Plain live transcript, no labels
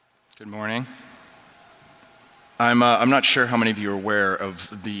Good morning. I'm not sure how many of you are aware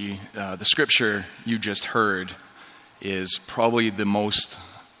of the scripture you just heard is probably the most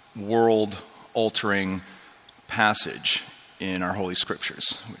world-altering passage in our Holy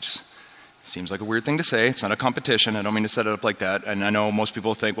Scriptures, which seems like a weird thing to say. It's not a competition. I don't mean to set it up like that. And I know most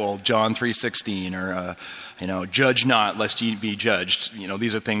people think, well, John 3:16 or, judge not lest ye be judged.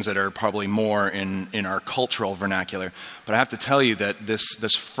 These are things that are probably more in our cultural vernacular. But I have to tell you that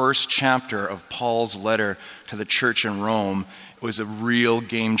this first chapter of Paul's letter to the church in Rome was a real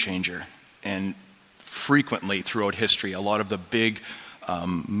game changer. And frequently throughout history, a lot of the big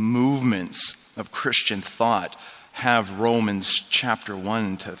movements of Christian thought have Romans chapter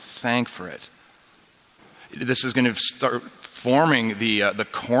 1 to thank for it. This is going to start forming the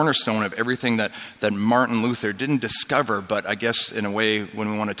cornerstone of everything that Martin Luther didn't discover, but I guess in a way,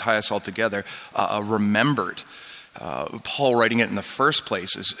 when we want to tie us all together, remembered. Paul writing it in the first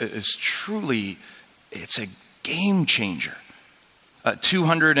place is truly, it's a game changer.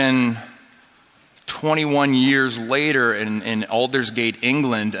 221 years later in Aldersgate,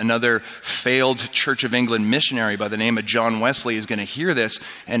 England, another failed Church of England missionary by the name of John Wesley is going to hear this,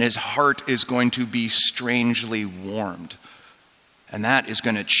 and his heart is going to be strangely warmed. And that is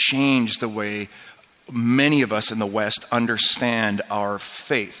going to change the way many of us in the West understand our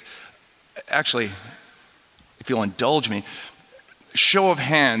faith. Actually, if you'll indulge me, show of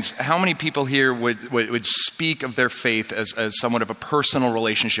hands, how many people here would speak of their faith as somewhat of a personal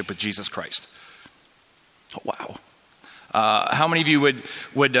relationship with Jesus Christ? Oh, wow. How many of you would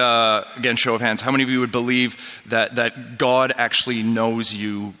again, show of hands, how many of you would believe that God actually knows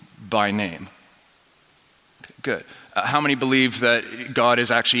you by name? Good. How many believe that God is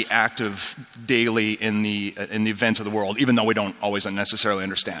actually active daily in the events of the world, even though we don't always necessarily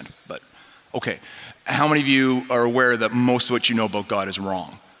understand? But okay. How many of you are aware that most of what you know about God is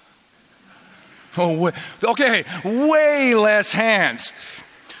wrong? Oh, okay. Way less hands.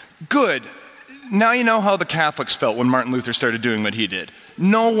 Good. Now you know how the Catholics felt when Martin Luther started doing what he did.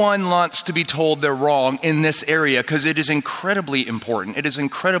 No one wants to be told they're wrong in this area because it is incredibly important. It is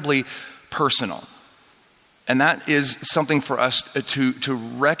incredibly personal. And that is something for us to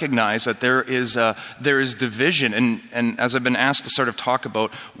recognize, that there is division. And as I've been asked to sort of talk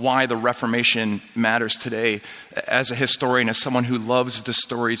about why the Reformation matters today, as a historian, as someone who loves the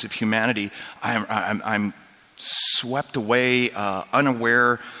stories of humanity, I'm swept away,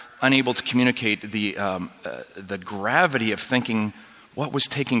 unaware, unable to communicate the gravity of thinking what was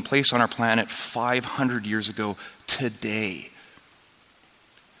taking place on our planet 500 years ago today.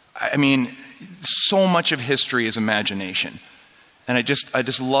 I mean, so much of history is imagination. And I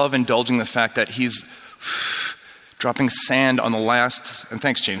just love indulging the fact that he's dropping sand on the last, and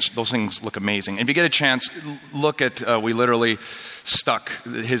thanks, James, those things look amazing. And if you get a chance, look at, we literally stuck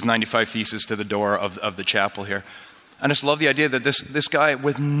his 95 Theses to the door of the chapel here. I just love the idea that this guy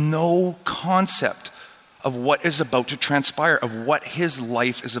with no concept of what is about to transpire, of what his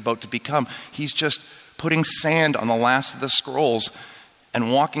life is about to become, he's just putting sand on the last of the scrolls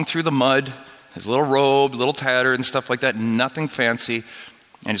and walking through the mud, his little robe, little tattered and stuff like that, nothing fancy.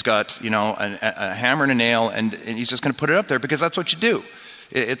 And he's got, a hammer and a nail, and he's just going to put it up there because that's what you do.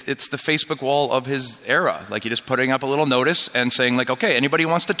 It's the Facebook wall of his era. Like, you're just putting up a little notice and saying, like, okay, anybody who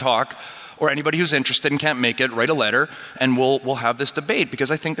wants to talk, or anybody who's interested and can't make it, write a letter, and we'll have this debate, because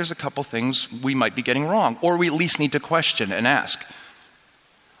I think there's a couple things we might be getting wrong, or we at least need to question and ask.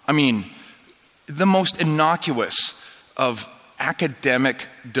 I mean, the most innocuous of academic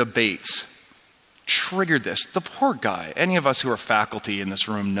debates triggered this. The poor guy. Any of us who are faculty in this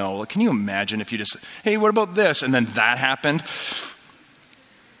room know. Can you imagine if you just, hey, what about this? And then that happened?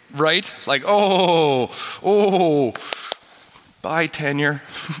 Right? Like, bye tenure,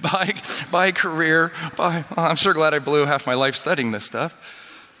 bye career, bye. Oh, I'm sure glad I blew half my life studying this stuff.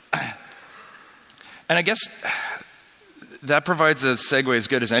 And I guess that provides a segue as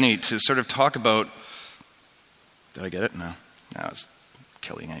good as any to sort of talk about, did I get it? No, it's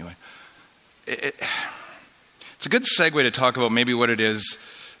killing anyway. It's a good segue to talk about maybe what it is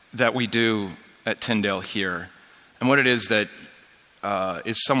that we do at Tyndale here, and what it is that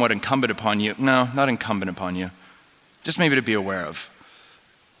is somewhat incumbent upon you. No, not incumbent upon you. Just maybe to be aware of.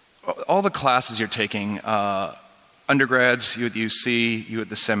 All the classes you're taking, undergrads, you at UC, you at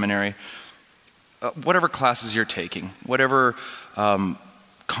the seminary, whatever classes you're taking, whatever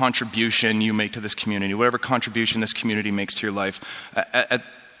contribution you make to this community, whatever contribution this community makes to your life, at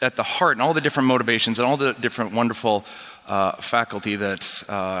the heart, and all the different motivations and all the different wonderful faculty that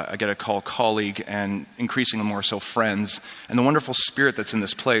I get to call colleague, and increasingly more so friends, and the wonderful spirit that's in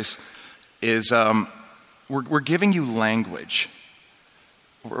this place is we're giving you language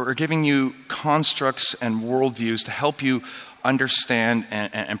We're giving you constructs and worldviews to help you understand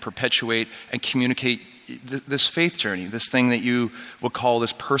and perpetuate and communicate this faith journey, this thing that you would call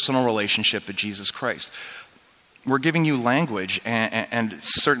this personal relationship with Jesus Christ. We're giving you language and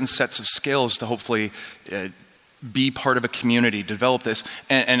certain sets of skills to hopefully be part of a community, develop this,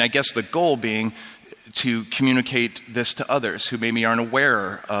 and I guess the goal being to communicate this to others who maybe aren't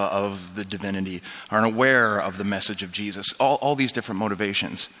aware of the divinity, aren't aware of the message of Jesus, all these different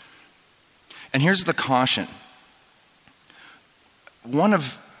motivations. And here's the caution. One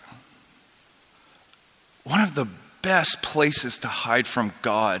of the best places to hide from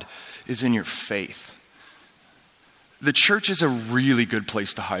God is in your faith. The church is a really good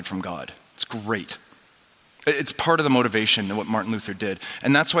place to hide from God. It's great. It's part of the motivation of what Martin Luther did.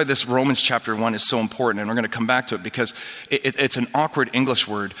 And that's why this Romans chapter 1 is so important. And we're going to come back to it because it's an awkward English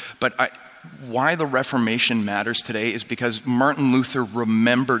word. But why the Reformation matters today is because Martin Luther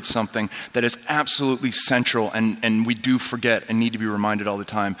remembered something that is absolutely central. And we do forget and need to be reminded all the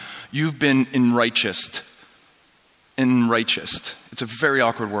time. You've been enrighteous. Enrighteous. It's a very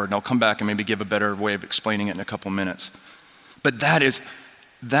awkward word. And I'll come back and maybe give a better way of explaining it in a couple minutes. But that is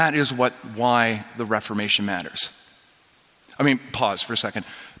why the Reformation matters. I mean, pause for a second.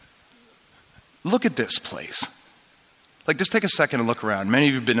 Look at this place. Like, just take a second and look around. Many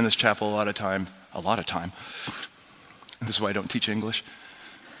of you have been in this chapel a lot of time. This is why I don't teach English.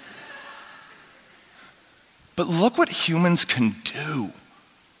 But look what humans can do.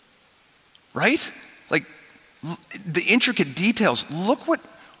 Right? Like, the intricate details. Look what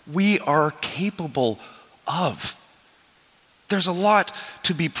we are capable of. There's a lot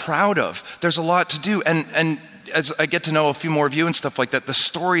to be proud of. There's a lot to do. And as I get to know a few more of you and stuff like that, the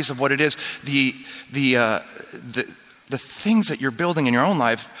stories of what it is, the things that you're building in your own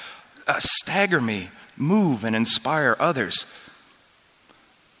life stagger me, move and inspire others.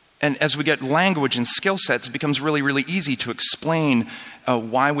 And as we get language and skill sets, it becomes really, really easy to explain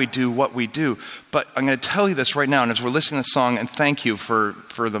why we do what we do. But I'm going to tell you this right now, and as we're listening to the song, and thank you for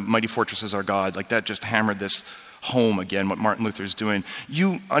the Mighty Fortress is Our God, like that just hammered this home again, what Martin Luther is doing.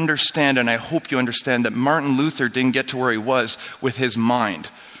 You understand, and I hope you understand, that Martin Luther didn't get to where he was with his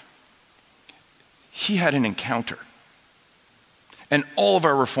mind. He had an encounter. And all of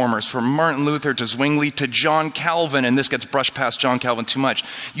our reformers, from Martin Luther to Zwingli to John Calvin, and this gets brushed past John Calvin too much,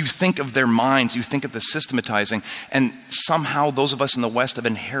 you think of their minds, you think of the systematizing, and somehow those of us in the West have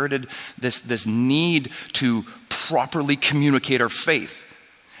inherited this need to properly communicate our faith.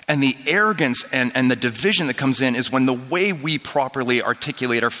 And the arrogance and the division that comes in is when the way we properly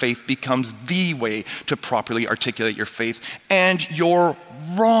articulate our faith becomes the way to properly articulate your faith. And you're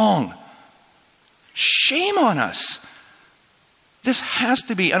wrong. Shame on us. This has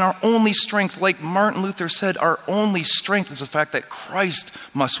to be, and our only strength, like Martin Luther said, our only strength is the fact that Christ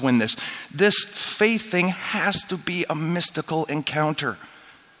must win this. This faith thing has to be a mystical encounter.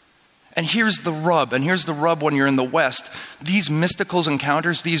 And here's the rub when you're in the West. These mystical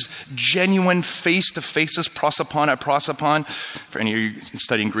encounters, these genuine face-to-faces, prosopon. For any of you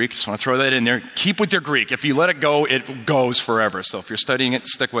studying Greek, just want to throw that in there. Keep with your Greek. If you let it goes forever. So if you're studying it,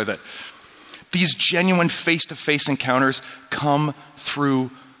 stick with it. These genuine face-to-face encounters come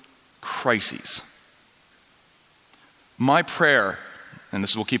through crises. My prayer, and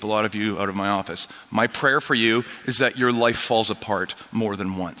this will keep a lot of you out of my office, my prayer for you is that your life falls apart more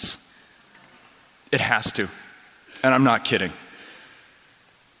than once. It has to. And I'm not kidding.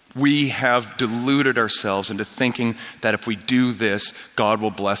 We have deluded ourselves into thinking that if we do this, God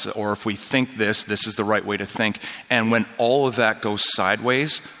will bless it. Or if we think this is the right way to think. And when all of that goes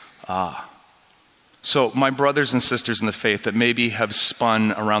sideways, So my brothers and sisters in the faith that maybe have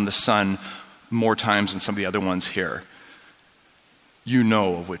spun around the sun more times than some of the other ones here, you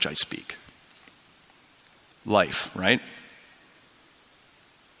know of which I speak. Life, right?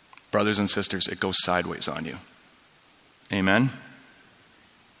 Brothers and sisters, it goes sideways on you. Amen?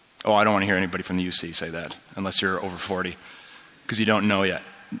 Oh, I don't want to hear anybody from the UC say that, unless you're over 40, because you don't know yet.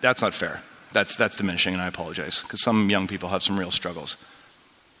 That's not fair. That's diminishing, and I apologize, because some young people have some real struggles.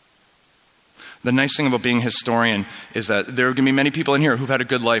 The nice thing about being a historian is that there are going to be many people in here who've had a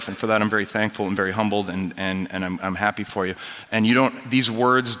good life, and for that I'm very thankful and very humbled, and I'm happy for you. And these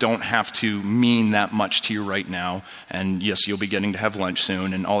words don't have to mean that much to you right now. And yes, you'll be getting to have lunch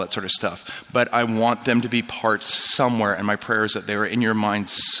soon and all that sort of stuff. But I want them to be part somewhere, and my prayer is that they are in your mind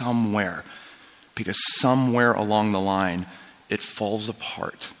somewhere, because somewhere along the line it falls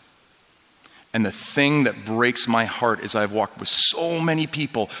apart. And the thing that breaks my heart is I've walked with so many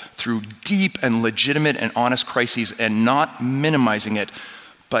people through deep and legitimate and honest crises, and not minimizing it,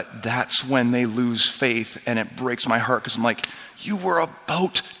 but that's when they lose faith, and it breaks my heart, because I'm like, You were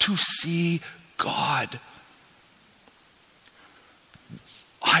about to see God.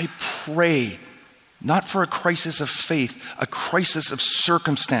 I pray, not for a crisis of faith, a crisis of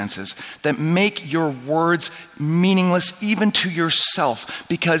circumstances that make your words meaningless even to yourself,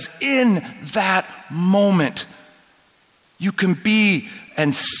 because in that moment, you can be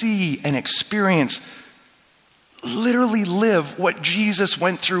and see and experience, literally live what Jesus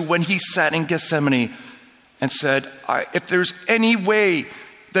went through when he sat in Gethsemane and said, if there's any way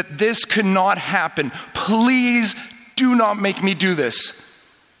that this cannot happen, please do not make me do this.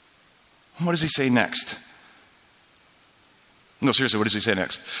 What does he say next? No, seriously, what does he say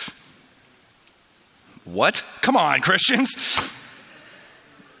next? What? Come on, Christians.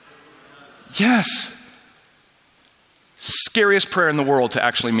 Yes. Scariest prayer in the world to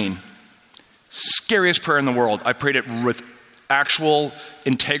actually mean. Scariest prayer in the world. I prayed it with actual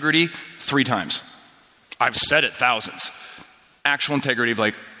integrity 3 times. I've said it thousands. Actual integrity of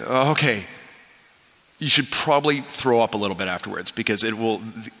like, okay, you should probably throw up a little bit afterwards, because it will,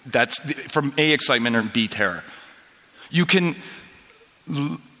 that's from A, excitement, or B, terror. You can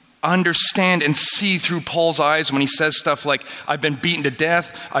understand and see through Paul's eyes when he says stuff like, I've been beaten to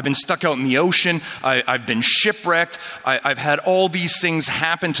death, I've been stuck out in the ocean, I've been shipwrecked, I've had all these things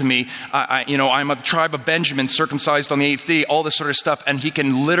happen to me, I'm of the tribe of Benjamin, circumcised on the 8th day, all this sort of stuff, and he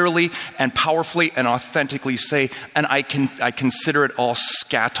can literally and powerfully and authentically say, and I consider it all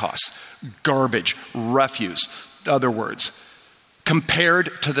scatos, garbage, refuse, other words,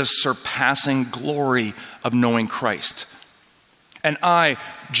 compared to the surpassing glory of knowing Christ. And I,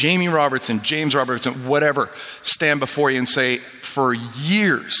 James Robertson, whatever, stand before you and say, for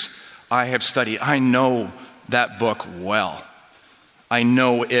years I have studied. I know that book well. I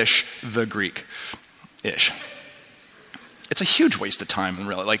know-ish the Greek-ish. It's a huge waste of time,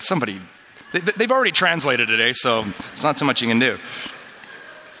 really. Like they've already translated it today, so it's not so much you can do.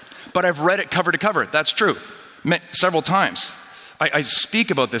 But I've read it cover to cover. That's true. Several times. I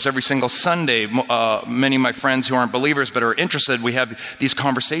speak about this every single Sunday. Many of my friends who aren't believers but are interested, we have these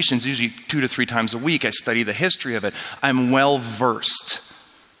conversations usually 2 to 3 times a week. I study the history of it. I'm well versed.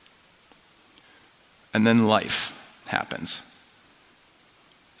 And then life happens.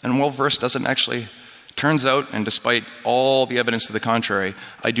 And well versed doesn't actually, turns out, and despite all the evidence to the contrary,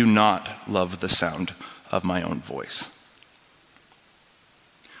 I do not love the sound of my own voice.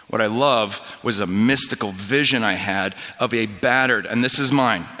 What I love was a mystical vision I had of a battered, and this is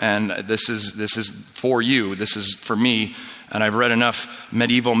mine, and this is for you, this is for me, and I've read enough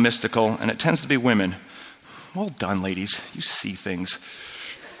medieval mystical, and it tends to be women. Well done, ladies. You see things.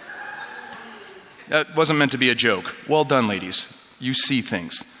 That wasn't meant to be a joke. Well done, ladies. You see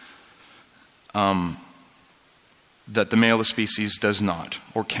things that the male of the species does not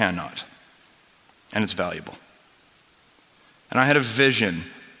or cannot, and it's valuable. And I had a vision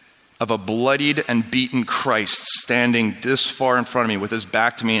of a bloodied and beaten Christ standing this far in front of me with his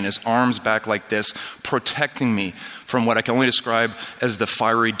back to me and his arms back like this, protecting me from what I can only describe as the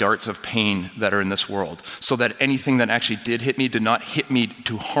fiery darts of pain that are in this world, so that anything that actually did hit me did not hit me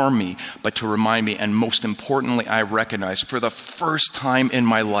to harm me, but to remind me, and most importantly, I recognized for the first time in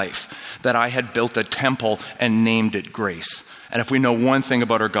my life that I had built a temple and named it grace. And if we know one thing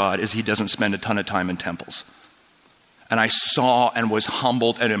about our God, is he doesn't spend a ton of time in temples. And I saw and was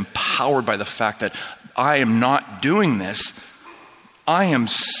humbled and empowered by the fact that I am not doing this. I am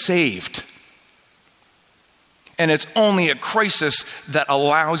saved. And it's only a crisis that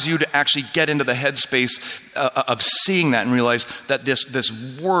allows you to actually get into the headspace of seeing that and realize that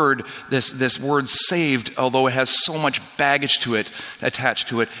this word saved, although it has so much baggage to it, attached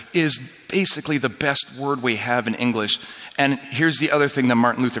to it, is basically the best word we have in English. And here's the other thing that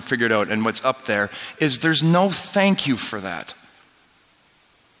Martin Luther figured out, and what's up there, is there's no thank you for that.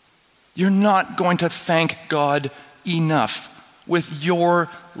 You're not going to thank God enough with your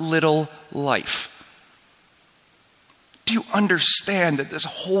little life. Do you understand that this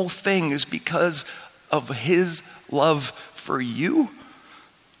whole thing is because of his love for you?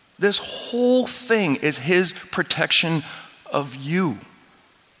 This whole thing is his protection of you.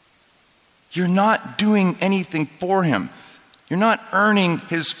 You're not doing anything for him. You're not earning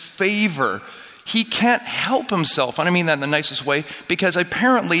his favor. He can't help himself. And I mean that in the nicest way, because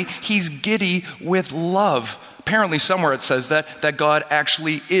apparently he's giddy with love. Apparently somewhere it says that God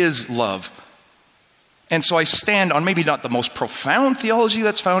actually is love. And so I stand on maybe not the most profound theology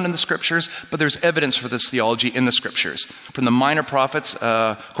that's found in the scriptures, but there's evidence for this theology in the scriptures. From the minor prophets,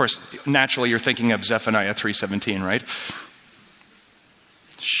 of course, naturally you're thinking of Zephaniah 3:17, right?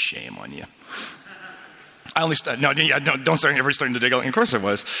 Shame on you. Don't start ever starting to dig out. Of course I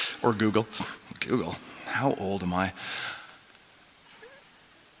was. Or Google. How old am I?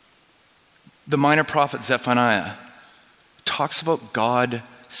 The minor prophet Zephaniah talks about God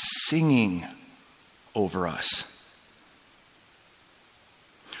singing over us.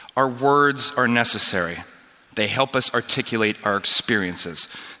 Our words are necessary. They help us articulate our experiences.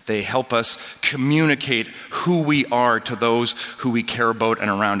 They help us communicate who we are to those who we care about and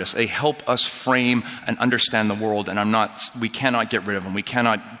around us. They help us frame and understand the world, and we cannot get rid of them. We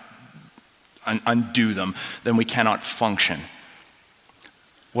cannot undo them. Then we cannot function.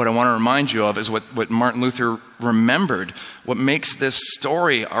 What I want to remind you of is what Martin Luther remembered. What makes this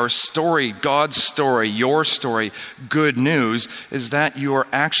story, our story, God's story, your story, good news, is that you are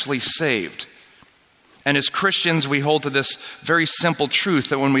actually saved. And as Christians, we hold to this very simple truth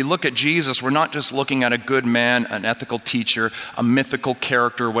that when we look at Jesus, we're not just looking at a good man, an ethical teacher, a mythical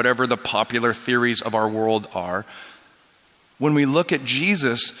character, whatever the popular theories of our world are. When we look at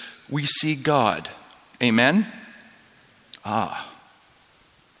Jesus, we see God. Amen?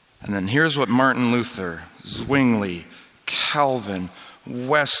 And then here's what Martin Luther, Zwingli, Calvin,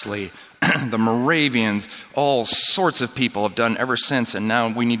 Wesley, the Moravians, all sorts of people have done ever since, and now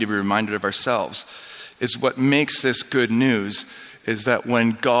we need to be reminded of ourselves, is what makes this good news is that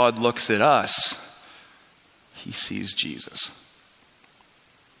when God looks at us, he sees Jesus.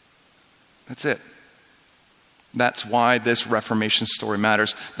 That's it. That's why this Reformation story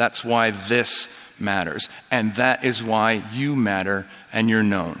matters. That's why this matters. And that is why you matter and you're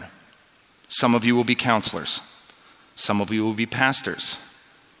known. Some of you will be counselors. Some of you will be pastors.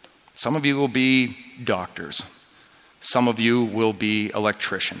 Some of you will be doctors. Some of you will be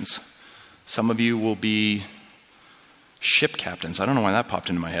electricians. Some of you will be ship captains. I don't know why that popped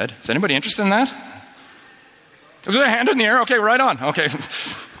into my head. Is anybody interested in that? Was there a hand in the air? Okay, right on. Okay.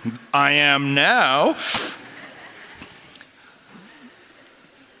 I am now.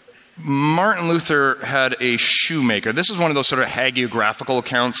 Martin Luther had a shoemaker. This is one of those sort of hagiographical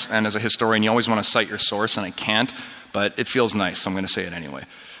accounts, and as a historian, you always want to cite your source, and I can't, but it feels nice, so I'm going to say it anyway.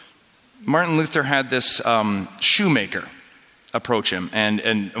 Martin Luther had this shoemaker approach him,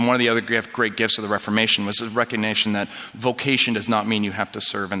 and one of the other great gifts of the Reformation was the recognition that vocation does not mean you have to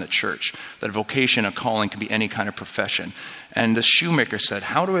serve in the church, that a vocation, a calling, can be any kind of profession. And the shoemaker said,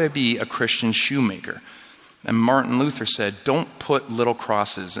 how do I be a Christian shoemaker? And Martin Luther said, don't put little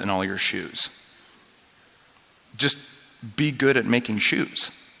crosses in all your shoes. Just be good at making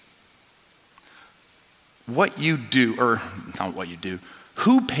shoes. What you do, or not what you do,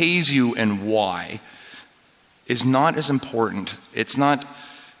 who pays you and why is not as important. It's not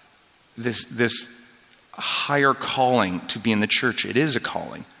this higher calling to be in the church. It is a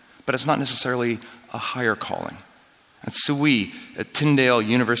calling, but it's not necessarily a higher calling. And so we, at Tyndale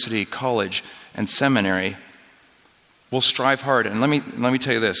University College and Seminary, will strive hard. And let me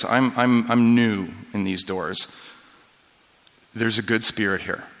tell you this: I'm new in these doors. There's a good spirit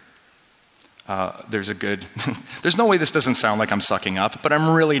here. There's no way this doesn't sound like I'm sucking up, but I'm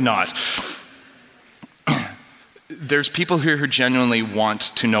really not. There's people here who genuinely want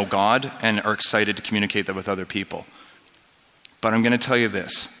to know God and are excited to communicate that with other people. But I'm going to tell you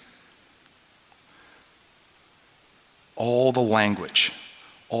this. All the language,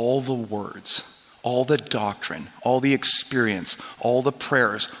 all the words, all the doctrine, all the experience, all the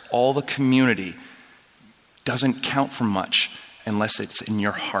prayers, all the community doesn't count for much unless it's in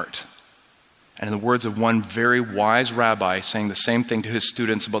your heart. And in the words of one very wise rabbi saying the same thing to his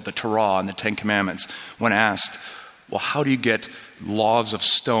students about the Torah and the Ten Commandments, when asked, well, how do you get laws of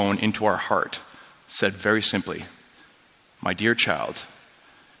stone into our heart? Said very simply, my dear child,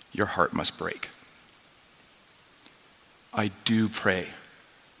 your heart must break. I do pray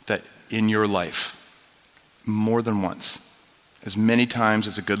that in your life, more than once, as many times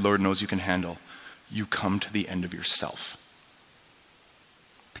as the good Lord knows you can handle, you come to the end of yourself.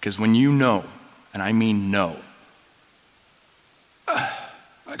 Because when you know, and I mean know,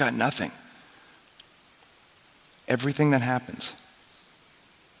 I got nothing. Everything that happens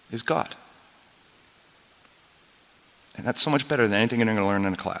is God. And that's so much better than anything you're going to learn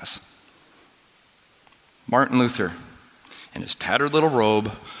in a class. Martin Luther, in his tattered little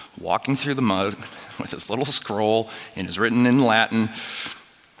robe, walking through the mud with his little scroll and is written in Latin,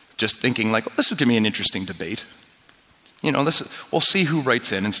 just thinking like, well, this is going to be an interesting debate. You know, we'll see who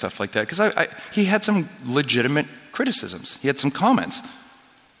writes in and stuff like that. Because he had some legitimate criticisms. He had some comments.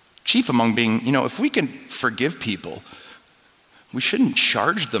 Chief among being, if we can forgive people, we shouldn't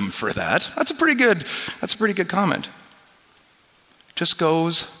charge them for that. That's a pretty good comment. Just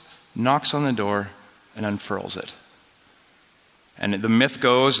goes, knocks on the door, and unfurls it. And the myth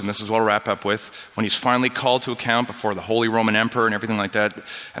goes, and this is what I'll wrap up with, when he's finally called to account before the Holy Roman Emperor and everything like that,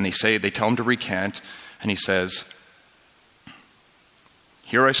 and they tell him to recant, and he says,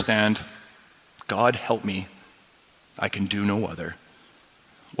 here I stand, God help me, I can do no other.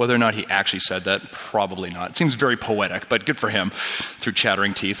 Whether or not he actually said that, probably not. It seems very poetic, but good for him, through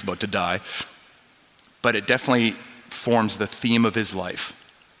chattering teeth, about to die. But it definitely forms the theme of his life.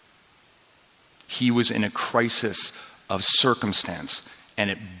 He was in a crisis of circumstance, and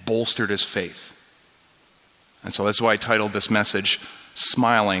it bolstered his faith. And so that's why I titled this message,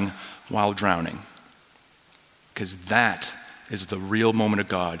 Smiling While Drowning. Because that is the real moment of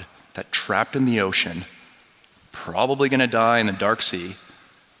God, that trapped in the ocean, probably going to die in the dark sea,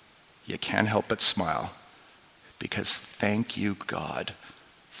 you can't help but smile, because thank you, God,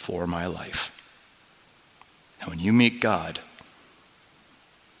 for my life. And when you meet God,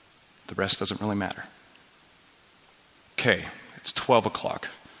 the rest doesn't really matter. Okay, it's 12 o'clock.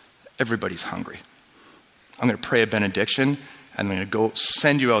 Everybody's hungry. I'm going to pray a benediction, and I'm going to go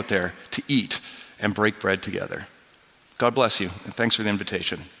send you out there to eat and break bread together. God bless you, and thanks for the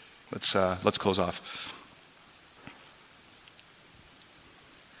invitation. Let's close off.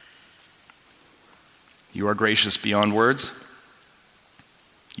 You are gracious beyond words.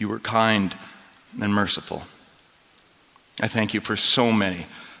 You are kind and merciful. I thank you for so many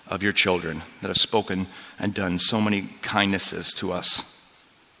of your children that have spoken and done so many kindnesses to us,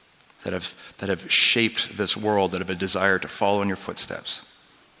 that have shaped this world, that have a desire to follow in your footsteps.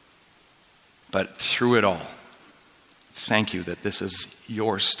 But through it all, thank you that this is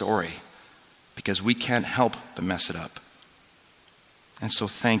your story, because we can't help but mess it up. And so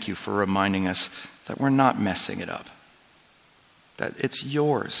thank you for reminding us that we're not messing it up, that it's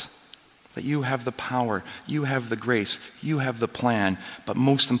yours, that you have the power, you have the grace, you have the plan, but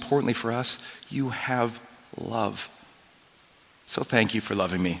most importantly for us, you have love. So thank you for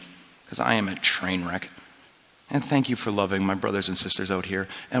loving me, because I am a train wreck. And thank you for loving my brothers and sisters out here,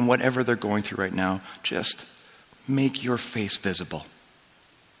 and whatever they're going through right now, just make your face visible.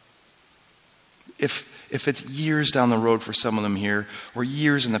 If it's years down the road for some of them here, or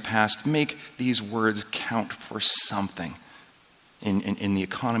years in the past, make these words count for something in the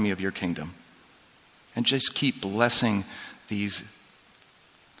economy of your kingdom. And just keep blessing these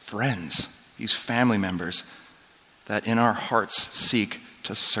friends, these family members that in our hearts seek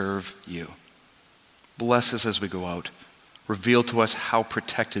to serve you. Bless us as we go out. Reveal to us how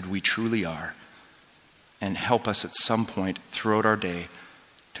protected we truly are. And help us at some point throughout our day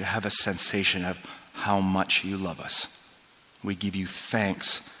to have a sensation of how much you love us. We give you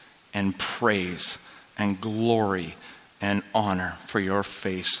thanks and praise and glory and honor, for your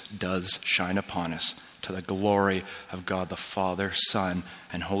face does shine upon us, to the glory of God the Father, Son,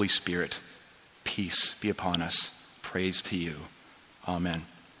 and Holy Spirit. Peace be upon us. Praise to you. Amen.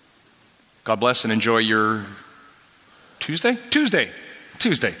 God bless and enjoy your Tuesday.